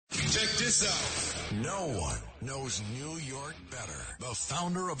Check this out. No one knows New York better. The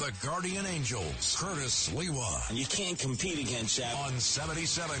founder of the Guardian Angels, Curtis Lewa. And you can't compete against that. On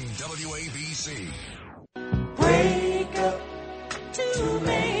 77 WABC. Break up to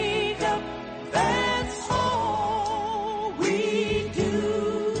make up. That's all we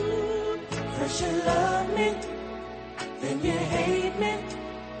do. First you love me, then you hate me.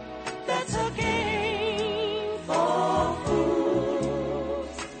 That's a game for fools.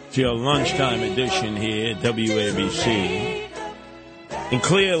 It's your lunchtime edition here at WABC. And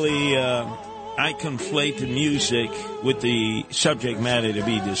clearly, I conflate the music with the subject matter to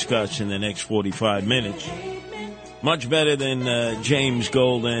be discussed in the next 45 minutes. Much better than James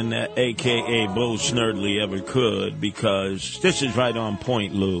Golden, a.k.a. Bo Snerdley, ever could, because this is right on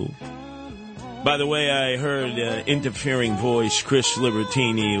point, Lou. By the way, I heard interfering voice, Chris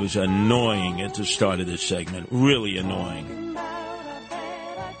Libertini. It was annoying at the start of this segment. Really annoying.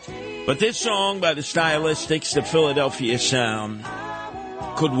 But this song by the Stylistics, the Philadelphia Sound,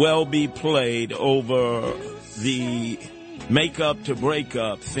 could well be played over the Makeup to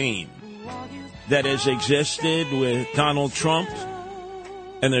Breakup theme that has existed with Donald Trump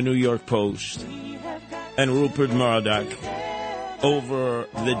and the New York Post and Rupert Murdoch over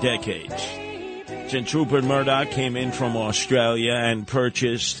the decades. Since Rupert Murdoch came in from Australia and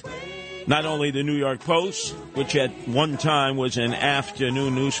purchased not only the New York Post, which at one time was an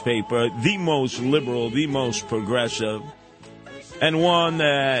afternoon newspaper, the most liberal, the most progressive, and one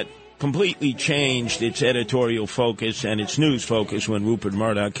that completely changed its editorial focus and its news focus when Rupert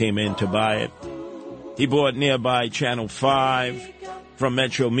Murdoch came in to buy it. He bought nearby Channel 5 from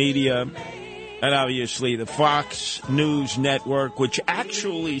Metro Media, and obviously the Fox News Network, which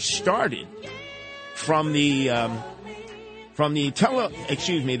actually started from the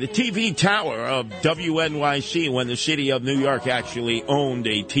TV tower of WNYC when the city of New York actually owned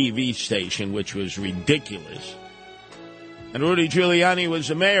a TV station, which was ridiculous. And Rudy Giuliani was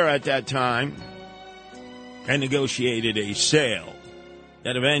the mayor at that time and negotiated a sale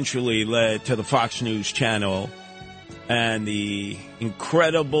that eventually led to the Fox News Channel and the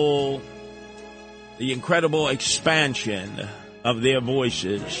incredible expansion of their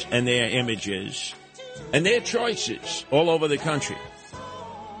voices and their images and their choices all over the country.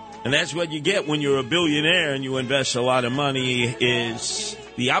 And that's what you get when you're a billionaire and you invest a lot of money, is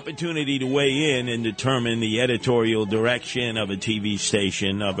the opportunity to weigh in and determine the editorial direction of a TV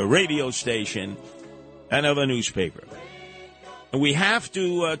station, of a radio station, and of a newspaper. And we have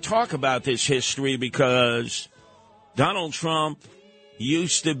to talk about this history because Donald Trump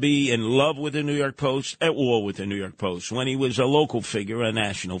used to be in love with the New York Post, at war with the New York Post, when he was a local figure, a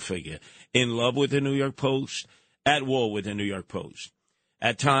national figure. In love with the New York Post, at war with the New York Post.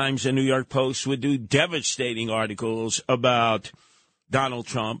 At times, the New York Post would do devastating articles about Donald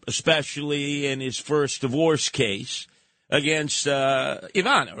Trump, especially in his first divorce case against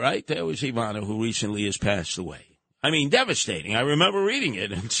Ivana, right? There was Ivana, who recently has passed away. I mean, devastating. I remember reading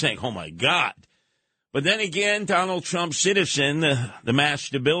it and saying, oh, my God. But then again, Donald Trump, citizen, the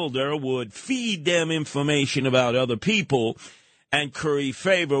master builder, would feed them information about other people and curry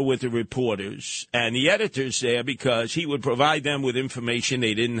favor with the reporters and the editors there, because he would provide them with information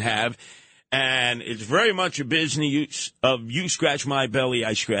they didn't have. And it's very much a business of you scratch my belly,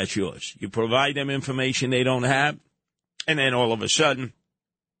 I scratch yours. You provide them information they don't have, and then all of a sudden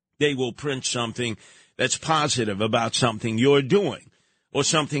they will print something that's positive about something you're doing or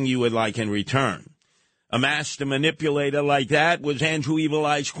something you would like in return. A master manipulator like that was Andrew Evil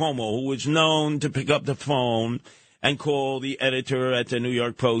Eyes Cuomo, who was known to pick up the phone and call the editor at the New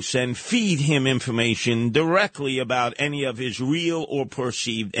York Post and feed him information directly about any of his real or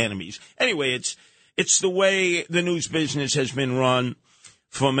perceived enemies. Anyway, it's the way the news business has been run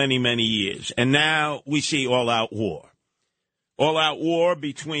for many, many years. And now we see all-out war. All-out war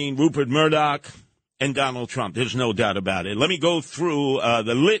between Rupert Murdoch and Donald Trump. There's no doubt about it. Let me go through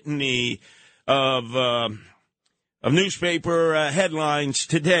the litany of newspaper headlines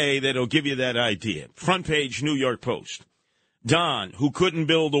today that'll give you that idea. Front page, New York Post. Don, who couldn't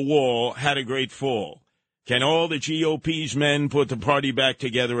build a wall, had a great fall. Can all the GOP's men put the party back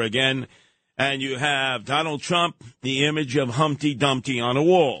together again? And you have Donald Trump, the image of Humpty Dumpty on a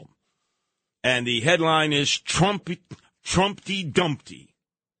wall. And the headline is Trumpty Dumpty.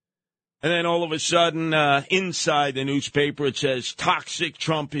 And then all of a sudden, inside the newspaper, it says, toxic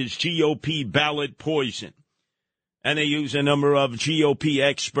Trump is GOP ballot poison. And they use a number of GOP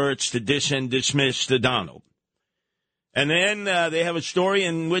experts to diss and dismiss the Donald. And then they have a story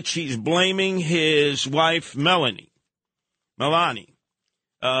in which he's blaming his wife, Melania,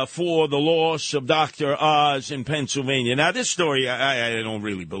 for the loss of Dr. Oz in Pennsylvania. Now, this story I don't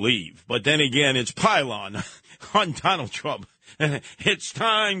really believe. But then again, it's pile-on on Donald Trump. It's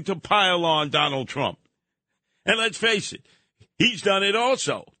time to pile on Donald Trump. And let's face it, he's done it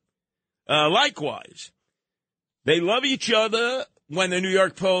also. Likewise, they love each other when the New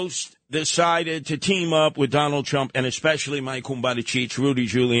York Post decided to team up with Donald Trump and especially my kumbara Rudy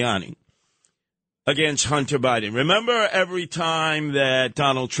Giuliani against Hunter Biden. Remember every time that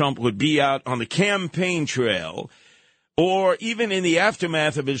Donald Trump would be out on the campaign trail or even in the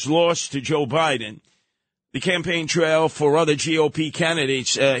aftermath of his loss to Joe Biden, the campaign trail for other GOP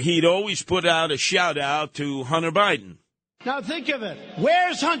candidates, he'd always put out a shout-out to Hunter Biden. Now think of it.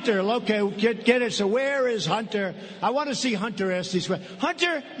 Where's Hunter? Okay, get it. So where is Hunter? I want to see Hunter ask these questions.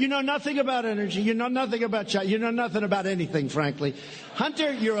 Hunter, you know nothing about energy. You know nothing about chat. You know nothing about anything, frankly.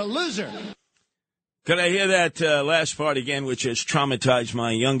 Hunter, you're a loser. Could I hear that last part again, which has traumatized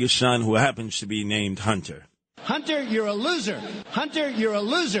my youngest son, who happens to be named Hunter? Hunter, you're a loser. Hunter, you're a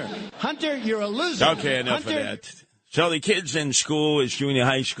loser. Hunter, you're a loser. Okay, enough of that. So the kids in school, it's junior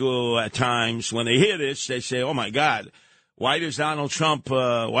high school at times, when they hear this, they say, oh, my God, why does Donald Trump,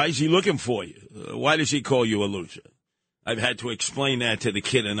 why is he looking for you? Why does he call you a loser? I've had to explain that to the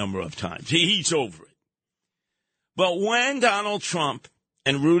kid a number of times. He's over it. But when Donald Trump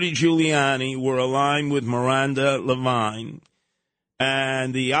and Rudy Giuliani were aligned with Miranda Levine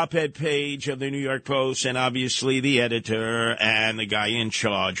and the op-ed page of the New York Post and obviously the editor and the guy in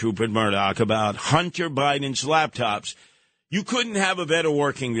charge, Rupert Murdoch, about Hunter Biden's laptops, you couldn't have a better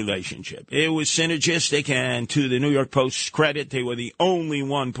working relationship. It was synergistic, and to the New York Post's credit, they were the only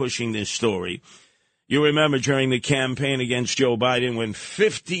one pushing this story. You remember during the campaign against Joe Biden when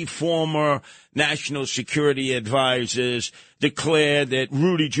 50 former national security advisors declared that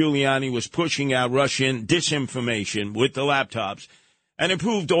Rudy Giuliani was pushing out Russian disinformation with the laptops, and it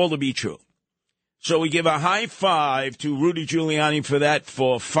proved all to be true. So we give a high five to Rudy Giuliani for that,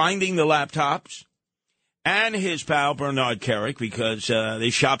 for finding the laptops, and his pal Bernard Kerik, because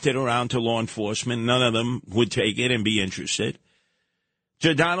they shopped it around to law enforcement. None of them would take it and be interested.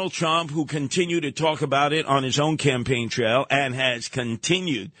 To Donald Trump, who continued to talk about it on his own campaign trail and has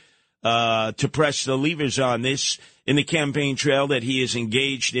continued to press the levers on this in the campaign trail that he is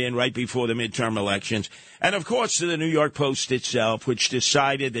engaged in right before the midterm elections. And, of course, to the New York Post itself, which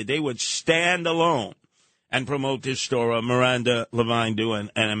decided that they would stand alone and promote this story. Miranda Levine doing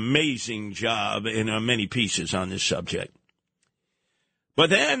an amazing job in many pieces on this subject. But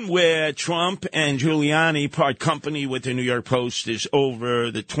then where Trump and Giuliani part company with the New York Post is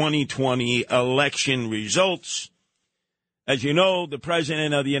over the 2020 election results. As you know, the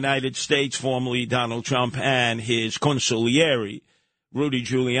President of the United States, formerly Donald Trump, and his consigliere, Rudy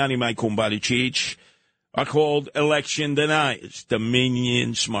Giuliani, my kumbara, are called election deniers,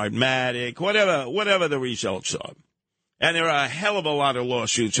 Dominion, Smartmatic, whatever the results are. And there are a hell of a lot of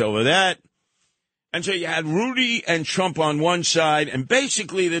lawsuits over that. And so you had Rudy and Trump on one side, and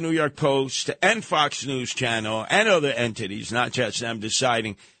basically the New York Post and Fox News Channel and other entities, not just them,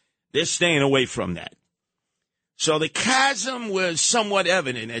 deciding they're staying away from that. So the chasm was somewhat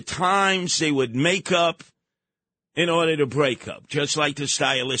evident. At times they would make up in order to break up, just like the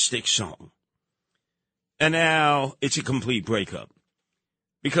stylistic song. And now it's a complete breakup.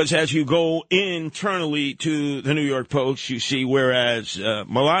 Because as you go internally to the New York Post, you see whereas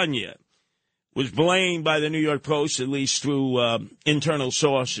Melania was blamed by the New York Post, at least through internal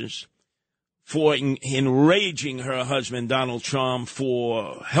sources, for enraging her husband, Donald Trump,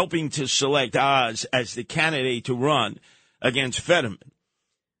 for helping to select Oz as the candidate to run against Fetterman.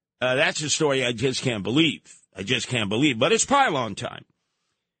 That's a story I just can't believe. But it's pile-on time.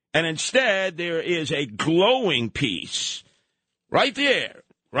 And instead, there is a glowing piece right there,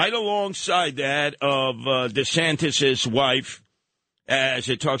 right alongside that of DeSantis' wife, as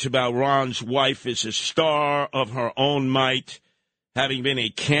it talks about Ron's wife is a star of her own might, having been a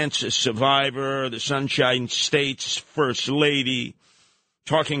cancer survivor, the Sunshine State's first lady,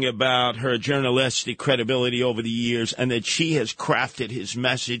 talking about her journalistic credibility over the years and that she has crafted his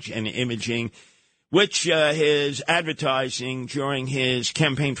message and imaging, which his advertising during his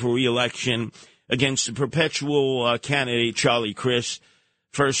campaign for re-election against the perpetual candidate, Charlie Crist,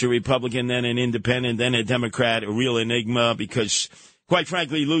 first a Republican, then an independent, then a Democrat, a real enigma, because, quite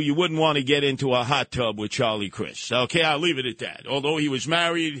frankly, Lou, you wouldn't want to get into a hot tub with Charlie Crist. Okay, I'll leave it at that. Although he was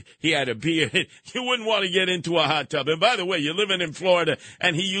married, he had a beard, you wouldn't want to get into a hot tub. And by the way, you're living in Florida,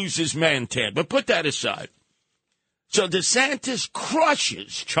 and he uses man tan. But put that aside. So DeSantis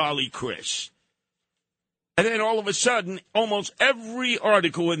crushes Charlie Crist. And then all of a sudden, almost every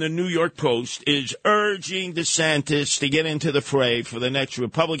article in the New York Post is urging DeSantis to get into the fray for the next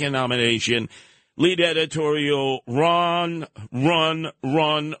Republican nomination. Lead editorial, run.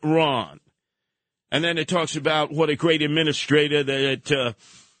 And then it talks about what a great administrator that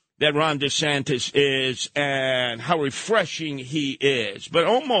Ron DeSantis is and how refreshing he is. But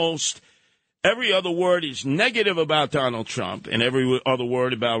almost every other word is negative about Donald Trump, and every other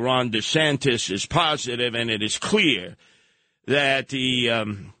word about Ron DeSantis is positive, and it is clear that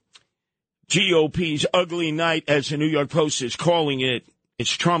the GOP's ugly night, as the New York Post is calling it, is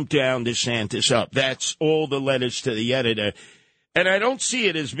Trump down, DeSantis up. That's all the letters to the editor. And I don't see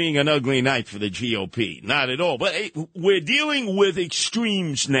it as being an ugly night for the GOP. Not at all. But we're dealing with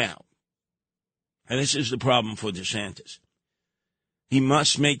extremes now. And this is the problem for DeSantis. He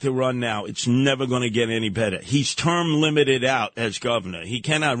must make the run now. It's never going to get any better. He's term limited out as governor. He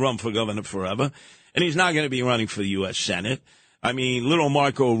cannot run for governor forever. And he's not going to be running for the U.S. Senate. I mean, little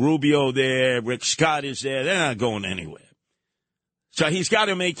Marco Rubio there, Rick Scott is there. They're not going anywhere. So he's got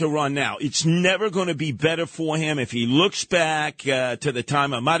to make the run now. It's never going to be better for him if he looks back to the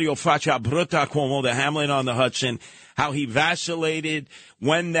time of Mario Faccia Brutta Cuomo, the Hamlet on the Hudson, how he vacillated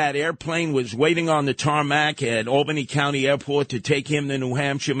when that airplane was waiting on the tarmac at Albany County Airport to take him to New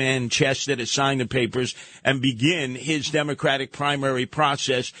Hampshire, Manchester, to sign the papers and begin his Democratic primary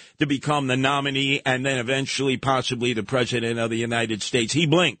process to become the nominee and then eventually possibly the president of the United States. He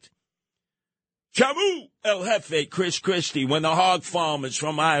blinked. Chavu El Jefe, Chris Christie, when the hog farmers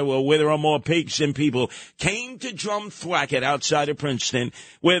from Iowa, where there are more pigs than people, came to Drumthwacket outside of Princeton,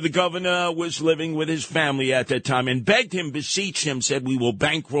 where the governor was living with his family at that time, and begged him, beseeched him, said, we will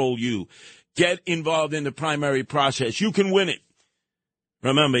bankroll you. Get involved in the primary process. You can win it.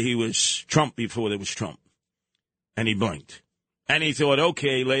 Remember, he was Trump before there was Trump. And he blinked. And he thought,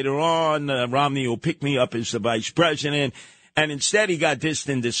 okay, later on, Romney will pick me up as the vice president. And instead, he got dissed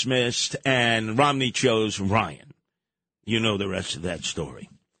and dismissed, and Romney chose Ryan. You know the rest of that story.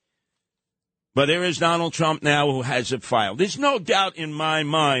 But there is Donald Trump now who has it filed. There's no doubt in my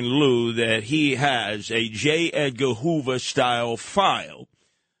mind, Lou, that he has a J. Edgar Hoover-style file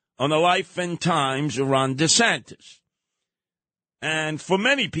on the life and times of Ron DeSantis. And for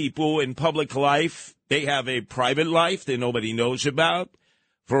many people in public life, they have a private life that nobody knows about.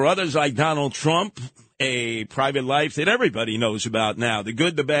 For others like Donald Trump, a private life that everybody knows about now, the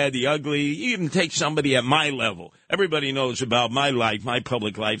good, the bad, the ugly. You even take somebody at my level. Everybody knows about my life, my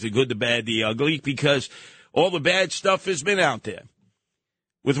public life, the good, the bad, the ugly, because all the bad stuff has been out there.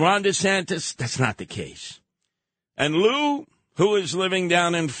 With Ron DeSantis, that's not the case. And Lou, who is living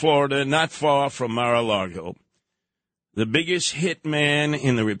down in Florida, not far from Mar-a-Lago, the biggest hit man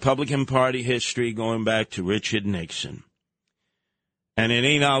in the Republican Party history going back to Richard Nixon. And it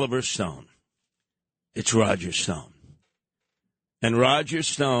ain't Oliver Stone. It's Roger Stone. And Roger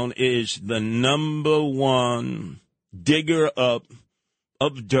Stone is the number one digger up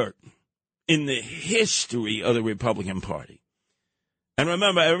of dirt in the history of the Republican Party. And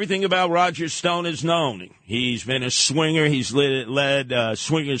remember, everything about Roger Stone is known. He's been a swinger. He's led a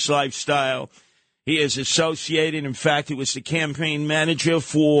swinger's lifestyle. He is associated. In fact, he was the campaign manager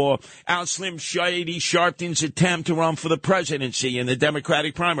for Al Slim Shady Sharpton's attempt to run for the presidency in the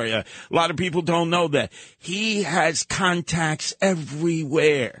Democratic primary. A lot of people don't know that. He has contacts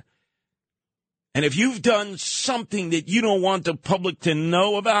everywhere. And if you've done something that you don't want the public to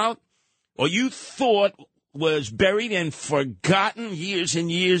know about, or you thought was buried and forgotten years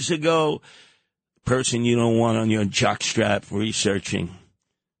and years ago, the person you don't want on your jockstrap researching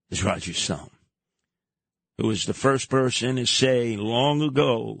is Roger Stone, who was the first person to say long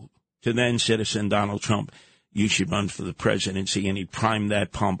ago to then citizen Donald Trump, you should run for the presidency. And he primed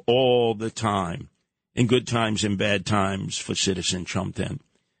that pump all the time, in good times and bad times, for citizen Trump then.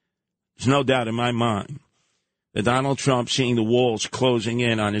 There's no doubt in my mind that Donald Trump, seeing the walls closing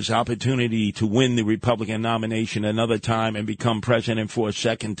in on his opportunity to win the Republican nomination another time and become president for a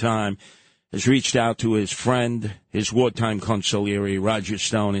second time, has reached out to his friend, his wartime consigliere, Roger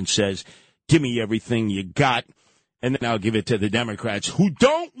Stone, and says, give me everything you got, and then I'll give it to the Democrats who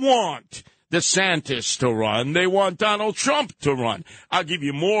don't want DeSantis to run. They want Donald Trump to run. I'll give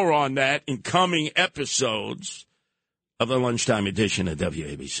you more on that in coming episodes of the lunchtime edition of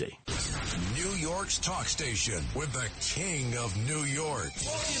WABC. New York's talk station with the king of New York,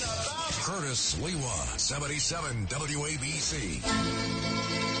 Curtis Lewa, 77 WABC.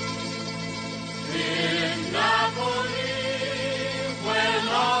 In Napoli, where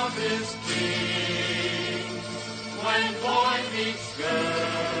love is king, when boy meets girl,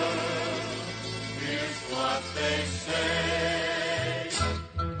 here's what they say.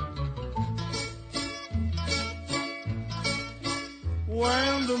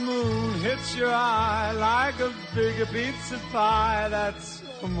 hits your eye like a big pizza pie. That's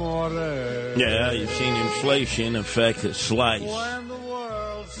amore. Yeah, you've seen inflation affect a slice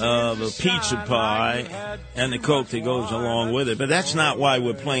of a pizza pie and the Coke that goes along with it. But that's not why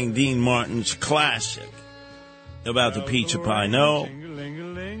we're playing Dean Martin's classic about the pizza pie. No,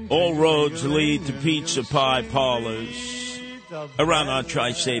 all roads lead to pizza pie parlors around our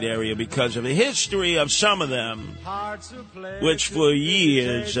tri-state area because of the history of some of them, which for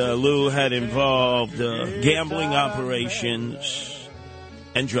years, Lou, had involved gambling operations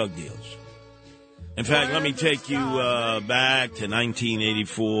and drug deals. In fact, let me take you back to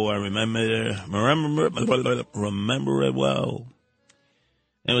 1984. I remember it well.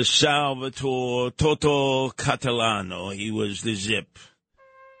 It was Salvatore Toto Catalano. He was the Zip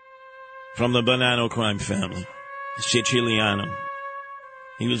from the Bonanno crime family, Siciliano.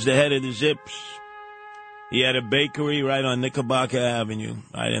 He was the head of the Zips. He had a bakery right on Knickerbocker Avenue,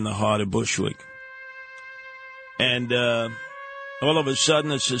 right in the heart of Bushwick. And all of a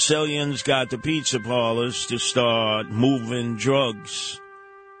sudden, the Sicilians got the pizza parlors to start moving drugs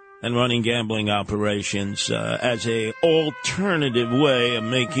and running gambling operations as a alternative way of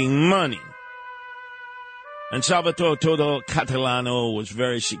making money. And Salvatore Toto Catalano was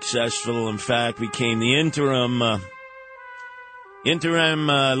very successful. In fact, became the interim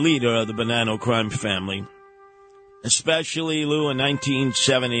leader of the Bonanno crime family, especially, Lou, in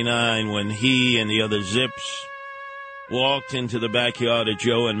 1979 when he and the other Zips walked into the backyard of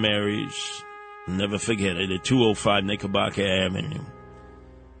Joe and Mary's. I'll never forget it, at 205 Knickerbocker Avenue.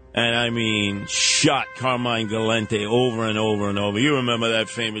 And I mean, shot Carmine Galante over and over and over. You remember that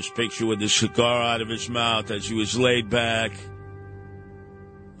famous picture with the cigar out of his mouth as he was laid back.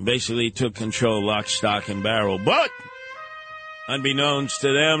 Basically took control, lock, stock, and barrel. But, unbeknownst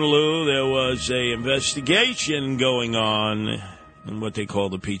to them, Lou, there was a investigation going on in what they call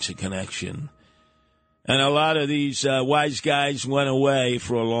the Pizza Connection. And a lot of these wise guys went away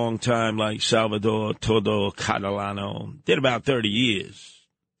for a long time, like Salvatore Toto Catalano. Did about 30 years.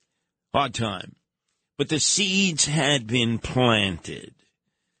 Hard time. But the seeds had been planted.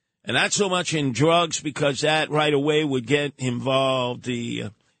 And not so much in drugs, because that right away would get involved the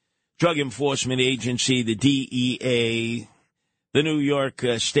Drug Enforcement Agency, the DEA, the New York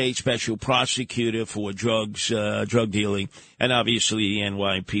State Special Prosecutor for drugs, drug dealing, and obviously the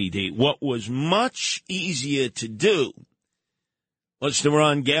NYPD. What was much easier to do was to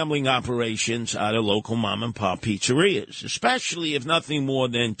run gambling operations out of local mom-and-pop pizzerias, especially if nothing more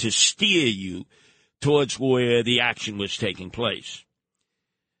than to steer you towards where the action was taking place.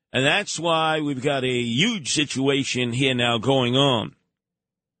 And that's why we've got a huge situation here now going on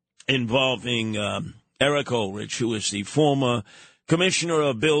involving Eric Ulrich, who is the former commissioner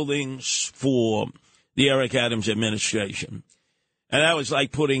of buildings for the Eric Adams administration. And that was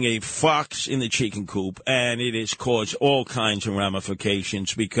like putting a fox in the chicken coop, and it has caused all kinds of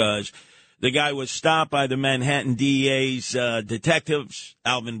ramifications because the guy was stopped by the Manhattan DA's detectives,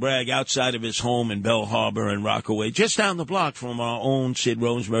 Alvin Bragg, outside of his home in Bell Harbor and Rockaway, just down the block from our own Sid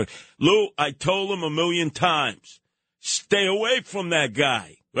Rosenberg. Lou, I told him 1,000,000 times, stay away from that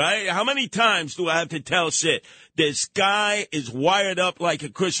guy, right? How many times do I have to tell Sid? This guy is wired up like a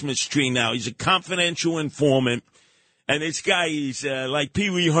Christmas tree now. He's a confidential informant. And this guy, he's like Pee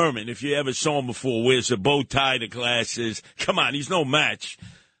Wee Herman, if you ever saw him before, wears a bow tie, the glasses. Come on, he's no match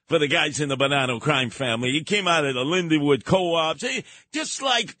for the guys in the Bonanno crime family. He came out of the Lindenwood co-ops. Just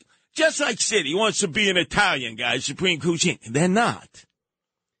like Sid, he wants to be an Italian guy, Supreme Cuisine. They're not.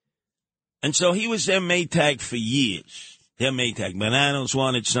 And so he was their Maytag for years. Their Maytag. Bonannos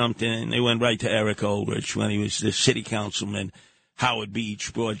wanted something. They went right to Eric Ulrich when he was the city councilman, Howard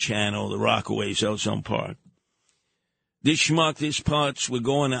Beach, Broad Channel, the Rockaways, Ozone Park. This schmuck, this putz, would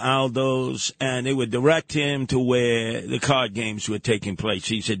go into Aldo's, and they would direct him to where the card games were taking place.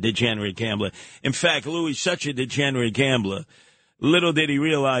 He's a degenerate gambler. In fact, Louis, such a degenerate gambler, little did he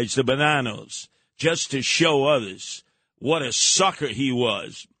realize the Bonannos, just to show others what a sucker he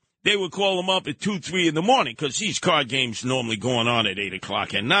was, they would call him up at 2, 3 in the morning, because these card games normally going on at 8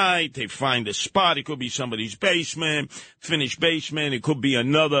 o'clock at night. They find a spot. It could be somebody's basement, finished basement. It could be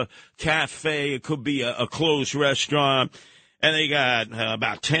another cafe. It could be a closed restaurant. And they got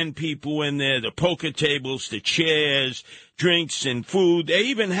about 10 people in there, the poker tables, the chairs, drinks and food. They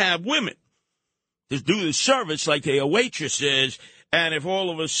even have women to do the service like they are waitresses. And if all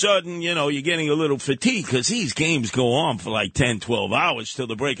of a sudden, you know, you're getting a little fatigued because these games go on for like 10, 12 hours till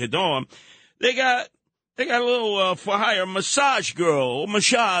the break of dawn, they got a little for-hire massage girl,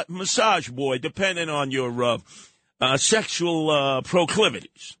 massage boy, depending on your sexual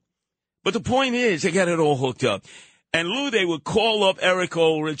proclivities. But the point is, they got it all hooked up. And Lou, they would call up Eric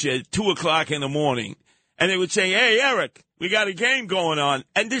Ulrich at 2 o'clock in the morning, and they would say, hey, Eric, we got a game going on.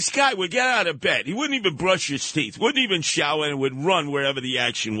 And this guy would get out of bed. He wouldn't even brush his teeth, wouldn't even shower, and would run wherever the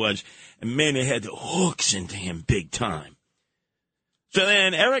action was. And, man, they had the hooks into him big time. So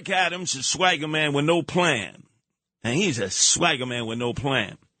then Eric Adams, a swagger man with no plan, and he's a swagger man with no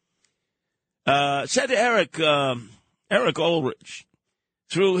plan, said to Eric Ulrich,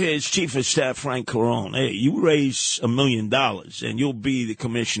 through his chief of staff, Frank Carone, hey, you raise $1 million and you'll be the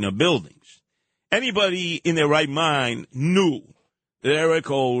commissioner of buildings. Anybody in their right mind knew that Eric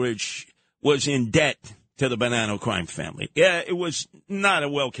Ulrich was in debt to the Bonanno crime family. Yeah, it was not a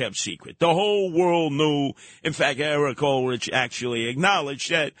well-kept secret. The whole world knew. In fact, Eric Ulrich actually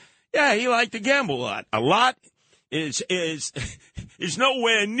acknowledged that, yeah, he liked to gamble a lot. A lot is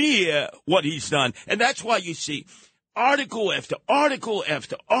nowhere near what he's done. And that's why you see article after article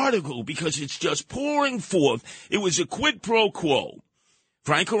after article, because it's just pouring forth. It was a quid pro quo.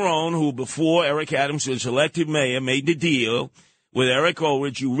 Frank Carone, who before Eric Adams was elected mayor, made the deal with Eric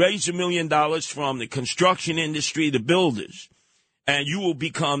Ulrich. You raise $1 million from the construction industry, the builders, and you will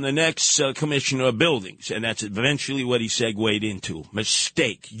become the next commissioner of buildings. And that's eventually what he segued into.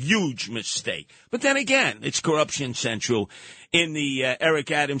 Mistake. Huge mistake. But then again, it's corruption central in the Eric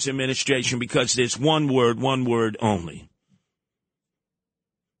Adams administration, because there's one word only.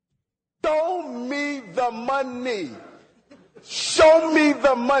 Show me the money. Show me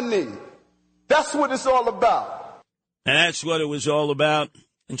the money. That's what it's all about. And that's what it was all about.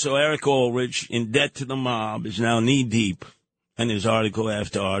 And so Eric Ulrich, in debt to the mob, is now knee-deep in his article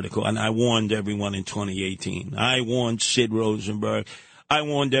after article. And I warned everyone in 2018. I warned Sid Rosenberg. I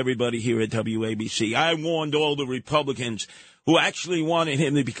warned everybody here at WABC. I warned all the Republicans who actually wanted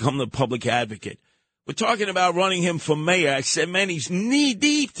him to become the public advocate. We're talking about running him for mayor. I said, man, he's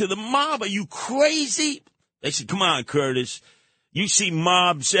knee-deep to the mob. Are you crazy? They said, come on, Curtis. You see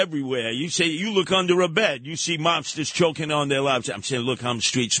mobs everywhere. You say you look under a bed. You see mobsters choking on their lives. I'm saying, look, I'm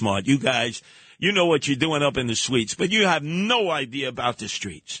street smart. You guys, you know what you're doing up in the suites, but you have no idea about the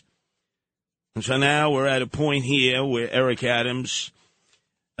streets. And so now we're at a point here where Eric Adams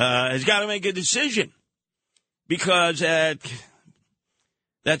has got to make a decision. Because at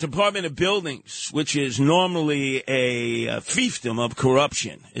that Department of Buildings, which is normally a fiefdom of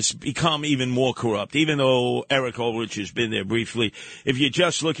corruption, it's become even more corrupt, even though Eric Ulrich has been there briefly. If you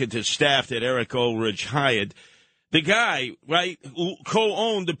just look at the staff that Eric Ulrich hired, the guy, right, who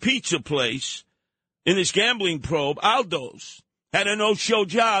co-owned the pizza place in this gambling probe, Aldo's, had a no-show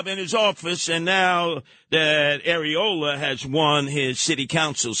job in his office, and now that Areola has won his city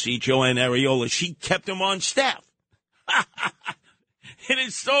council seat, Joanne Areola, she kept him on staff. It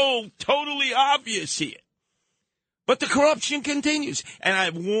is so totally obvious here. But the corruption continues. And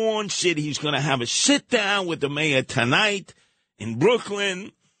I've warned Sid he's going to have a sit-down with the mayor tonight in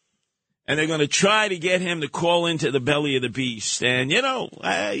Brooklyn, and they're going to try to get him to call into the belly of the beast. And,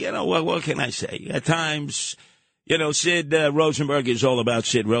 what can I say? At times, Sid Rosenberg is all about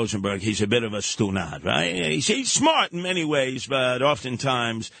Sid Rosenberg. He's a bit of a stunad, right? He's smart in many ways, but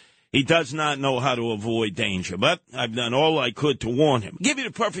oftentimes he does not know how to avoid danger. But I've done all I could to warn him. I'll give you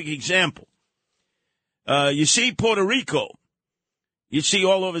the perfect example. You see Puerto Rico. You see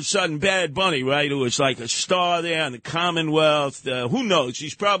all of a sudden Bad Bunny, right, who is like a star there in the Commonwealth. Who knows?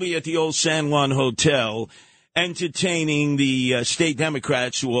 He's probably at the old San Juan Hotel entertaining the state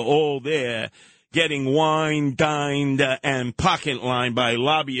Democrats who are all there, getting wine, dined, and pocket-lined by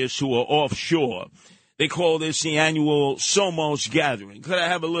lobbyists who are offshore. They call this the annual Somos gathering. Could I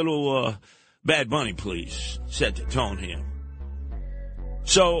have a little Bad Bunny, please? Set the tone here.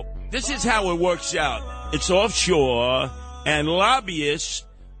 So this is how it works out. It's offshore, and lobbyists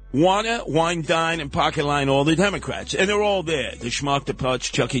want to wine, dine, and pocket line all the Democrats. And they're all there. The Schmuck, the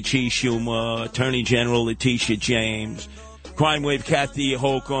Putz, Chuck E. Cheese Schumer, Attorney General Letitia James, Crime Wave Kathy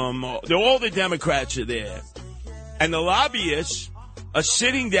Hochul. All the Democrats are there. And the lobbyists are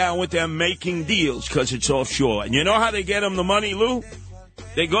sitting down with them making deals because it's offshore. And you know how they get them the money, Lou?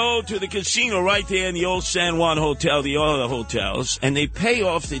 They go to the casino right there in the old San Juan Hotel, the other hotels, and they pay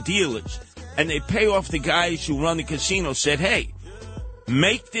off the dealers. And they pay off the guys who run the casino, said, hey,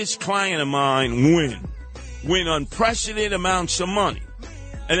 make this client of mine win unprecedented amounts of money.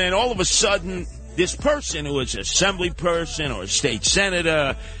 And then all of a sudden, this person who is an assembly person or a state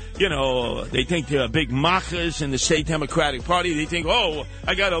senator, they think they're big mockers in the state Democratic Party. They think, oh,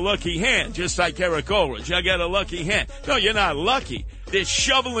 I got a lucky hand, just like Eric Ulrich. I got a lucky hand. No, you're not lucky. They're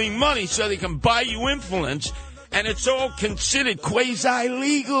shoveling money so they can buy you influence, and it's all considered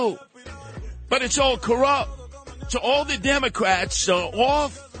quasi-legal. But it's all corrupt. So all the Democrats are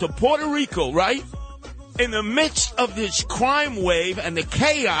off to Puerto Rico, right? in the midst of this crime wave and the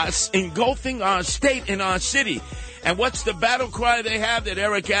chaos engulfing our state and our city. And what's the battle cry they have that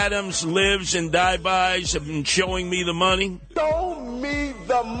Eric Adams lives and dies by? Showing me the money. Show me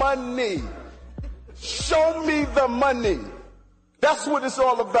the money. Show me the money. That's what it's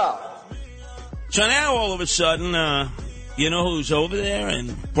all about. So now all of a sudden, you know who's over there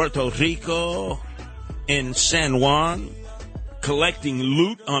in Puerto Rico, in San Juan, collecting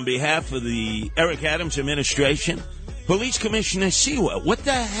loot on behalf of the Eric Adams administration? Police Commissioner Sewell. What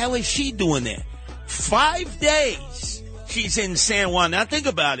the hell is she doing there? 5 days she's in San Juan. Now think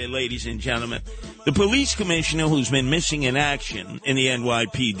about it, ladies and gentlemen. The police commissioner who's been missing in action in the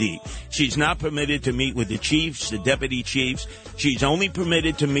NYPD. She's not permitted to meet with the chiefs, the deputy chiefs. She's only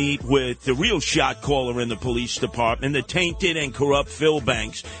permitted to meet with the real shot caller in the police department, the tainted and corrupt Phil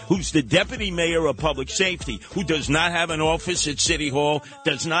Banks, who's the deputy mayor of public safety, who does not have an office at City Hall,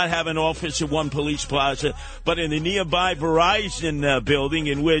 does not have an office at One Police Plaza, but in the nearby Verizon building,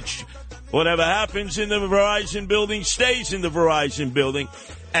 in which whatever happens in the Verizon building stays in the Verizon building.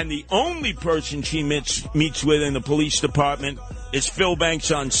 And the only person she meets with in the police department is Phil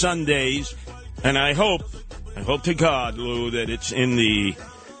Banks on Sundays. And I hope to God, Lou, that it's in the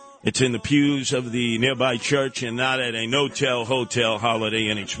pews of the nearby church and not at a no-tell hotel, Holiday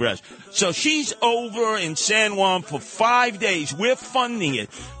Inn Express. So she's over in San Juan for 5 days. We're funding it.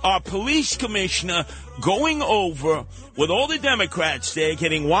 Our police commissioner going over with all the Democrats there,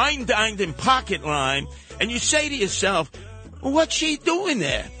 getting wine-dined and pocket-lined. And you say to yourself, what's she doing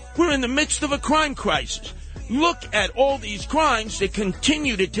there? We're in the midst of a crime crisis. Look at all these crimes that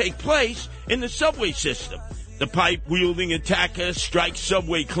continue to take place in the subway system. The pipe-wielding attacker strikes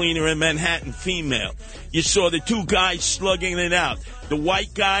subway cleaner in Manhattan female. You saw the two guys slugging it out. The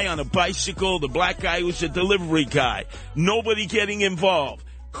white guy on a bicycle, the black guy who's a delivery guy. Nobody getting involved.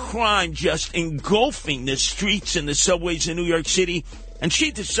 Crime just engulfing the streets and the subways in New York City. And she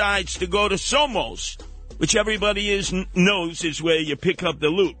decides to go to Somos, which everybody knows is where you pick up the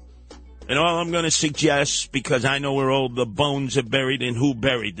loot. And all I'm going to suggest, because I know where all the bones are buried and who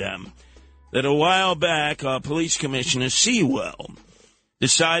buried them, that a while back, our police commissioner, Sewell,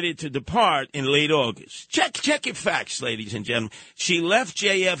 decided to depart in late August. Check your facts, ladies and gentlemen. She left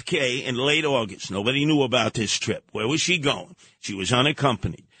JFK in late August. Nobody knew about this trip. Where was she going? She was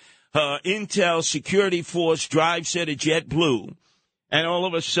unaccompanied. Her intel security force drives her to JetBlue, and all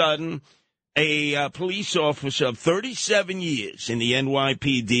of a sudden, a police officer of 37 years in the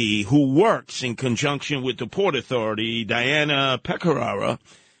NYPD who works in conjunction with the Port Authority, Diana Pecoraro,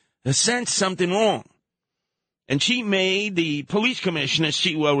 sensed something wrong. And she made the police commissioner,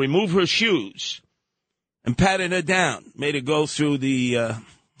 Sewell, remove her shoes and patted her down, made her go through the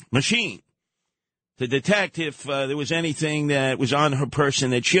machine to detect if there was anything that was on her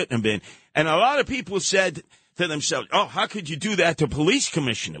person that shouldn't have been. And a lot of people said to themselves, oh, how could you do that to police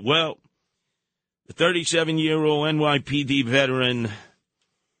commissioner? Well, the 37-year-old NYPD veteran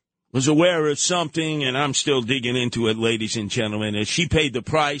was aware of something, and I'm still digging into it, ladies and gentlemen, as she paid the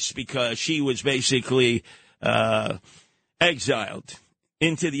price because she was basically exiled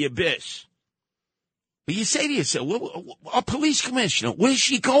into the abyss. But you say to yourself, well, our police commissioner, where's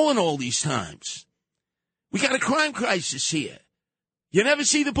she going all these times? We got a crime crisis here. You never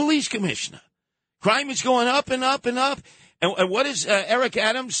see the police commissioner. Crime is going up and up and up. And what does Eric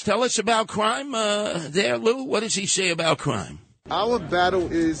Adams tell us about crime there, Lou? What does he say about crime? Our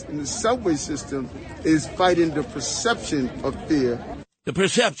battle is in the subway system is fighting the perception of fear. The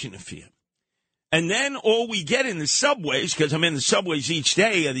perception of fear. And then all we get in the subways, because I'm in the subways each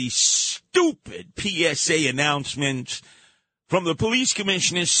day, are these stupid PSA announcements from the police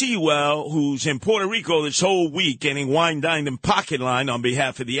commissioner, Sewell, who's in Puerto Rico this whole week getting wine-dined and pocket-lined on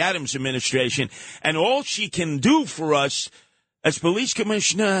behalf of the Adams administration. And all she can do for us as police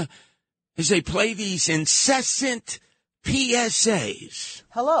commissioner is they play these incessant PSAs.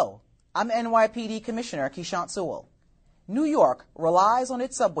 Hello, I'm NYPD Commissioner Keishant Sewell. New York relies on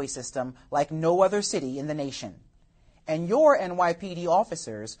its subway system like no other city in the nation. And your NYPD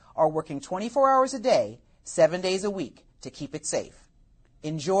officers are working 24 hours a day, 7 days a week, to keep it safe.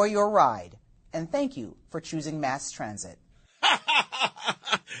 Enjoy your ride, and thank you for choosing mass transit.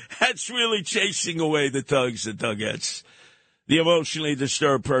 That's really chasing away the thugs, the thugettes, the emotionally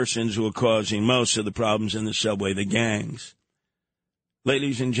disturbed persons who are causing most of the problems in the subway, the gangs.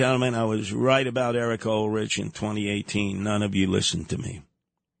 Ladies and gentlemen, I was right about Eric Ulrich in 2018. None of you listened to me.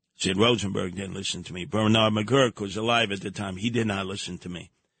 Sid Rosenberg didn't listen to me. Bernard McGurk was alive at the time. He did not listen to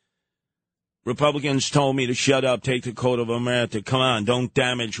me. Republicans told me to shut up, take the coat of America. Come on, don't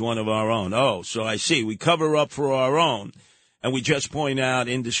damage one of our own. Oh, so I see. We cover up for our own. and we just point out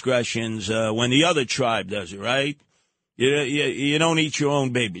indiscretions when the other tribe does it, right? You don't eat your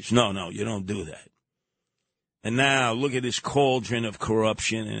own babies. No, you don't do that. And now look at this cauldron of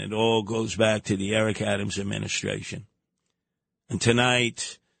corruption, and it all goes back to the Eric Adams administration. And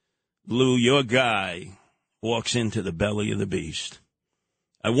tonight, Lou, your guy walks into the belly of the beast.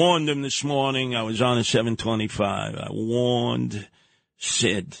 I warned him this morning. I was on at 7:25. I warned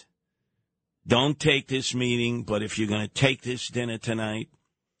Sid, don't take this meeting, but if you're going to take this dinner tonight,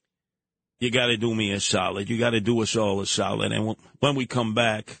 you got to do me a solid. You got to do us all a solid. And when we come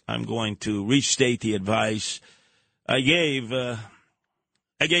back, I'm going to restate the advice I gave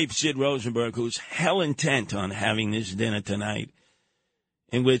Sid Rosenberg, who's hell intent on having this dinner tonight,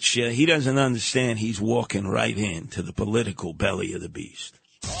 in which he doesn't understand he's walking right into the political belly of the beast.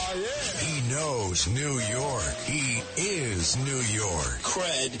 Oh, yeah. He knows New York. He is New York.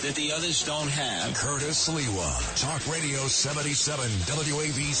 Cred that the others don't have. Curtis Lewa, Talk Radio 77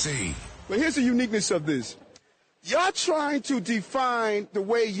 WABC. But here's the uniqueness of this. Y'all trying to define the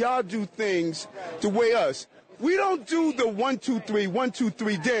way y'all do things the way us. We don't do the 1, 2, 3, 1, 2,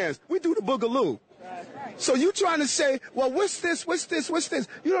 3 dance. We do the boogaloo. So you trying to say, well, what's this?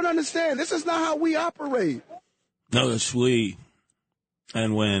 You don't understand. This is not how we operate. No, that's we.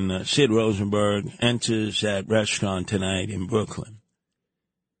 And when Sid Rosenberg enters that restaurant tonight in Brooklyn,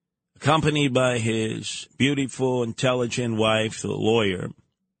 accompanied by his beautiful, intelligent wife, the lawyer,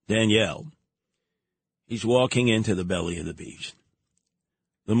 Danielle, he's walking into the belly of the beast.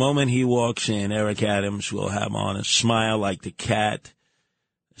 The moment he walks in, Eric Adams will have on a smile like the cat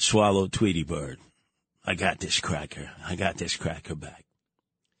swallowed Tweety Bird. I got this cracker back.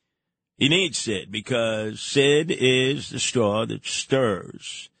 He needs Sid because Sid is the straw that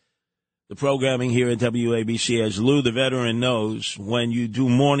stirs the programming here at WABC. As Lou, the veteran, knows, when you do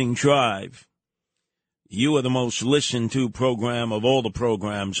Morning Drive, you are the most listened to program of all the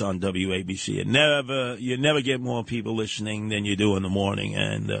programs on WABC. You never get more people listening than you do in the morning.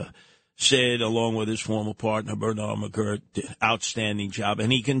 And Sid, along with his former partner, Bernard McGirt, outstanding job.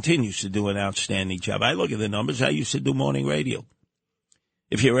 And he continues to do an outstanding job. I look at the numbers. I used to do morning radio.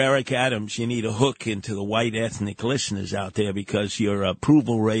 If you're Eric Adams, you need a hook into the white ethnic listeners out there because your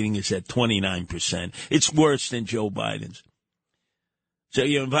approval rating is at 29%. It's worse than Joe Biden's. So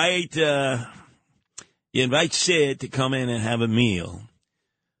you invite Sid to come in and have a meal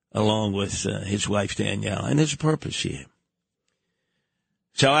along with his wife, Danielle. And there's a purpose here.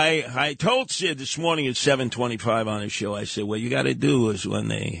 So I told Sid this morning at 7:25 on his show, I said, what you got to do is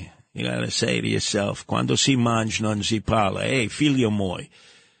you got to say to yourself, quando si mangia non si parla. Hey, figlio moi.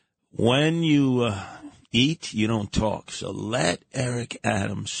 When you eat, you don't talk. So let Eric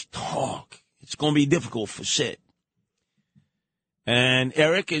Adams talk. It's going to be difficult for Sid. And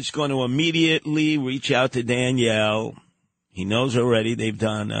Eric is going to immediately reach out to Danielle. He knows already they've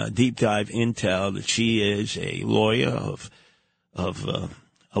done a deep dive intel that she is a lawyer of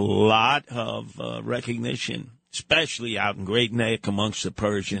a lot of recognition, especially out in Great Neck amongst the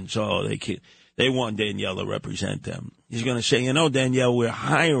Persians. Oh, they want Danielle to represent them. He's going to say, Danielle, we're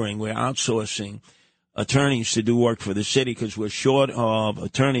outsourcing attorneys to do work for the city because we're short of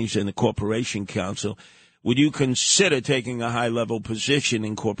attorneys in the Corporation Council. Would you consider taking a high-level position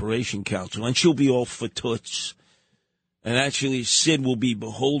in Corporation Council? And she'll be all for toots. And actually, Sid will be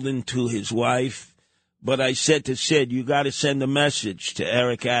beholden to his wife. But I said to Sid, you got to send a message to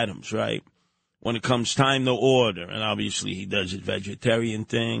Eric Adams, right? When it comes time to order, and obviously he does his vegetarian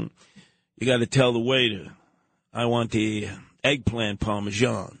thing, you got to tell the waiter, I want the eggplant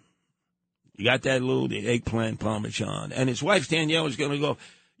parmesan. You got that, Lou? The eggplant parmesan. And his wife, Danielle, is going to go,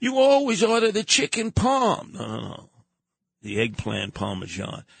 you always order the chicken parm. No. The eggplant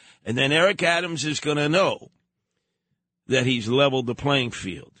parmesan. And then Eric Adams is going to know that he's leveled the playing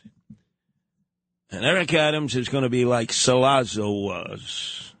field. And Eric Adams is going to be like Salazzo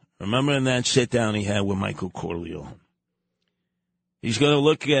was. Remember in that sit-down he had with Michael Corleone? He's going to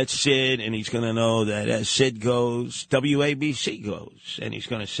look at Sid, and he's going to know that as Sid goes, WABC goes. And he's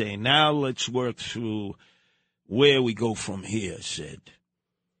going to say, now let's work through where we go from here, Sid.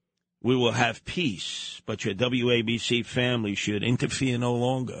 We will have peace, but your WABC family should interfere no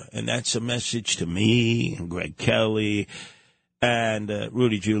longer. And that's a message to me and Greg Kelly and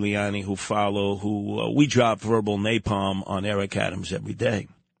Rudy Giuliani who follow, we drop verbal napalm on Eric Adams every day.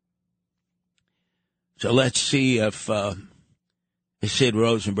 So let's see if Sid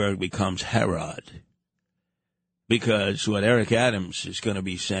Rosenberg becomes Herod. Because what Eric Adams is going to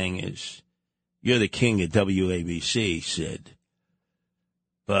be saying is, you're the king of WABC, Sid.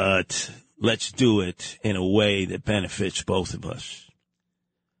 But let's do it in a way that benefits both of us.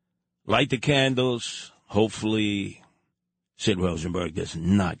 Light the candles. Hopefully Sid Rosenberg does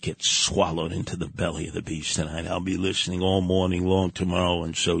not get swallowed into the belly of the beast tonight. I'll be listening all morning long tomorrow,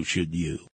 and so should you.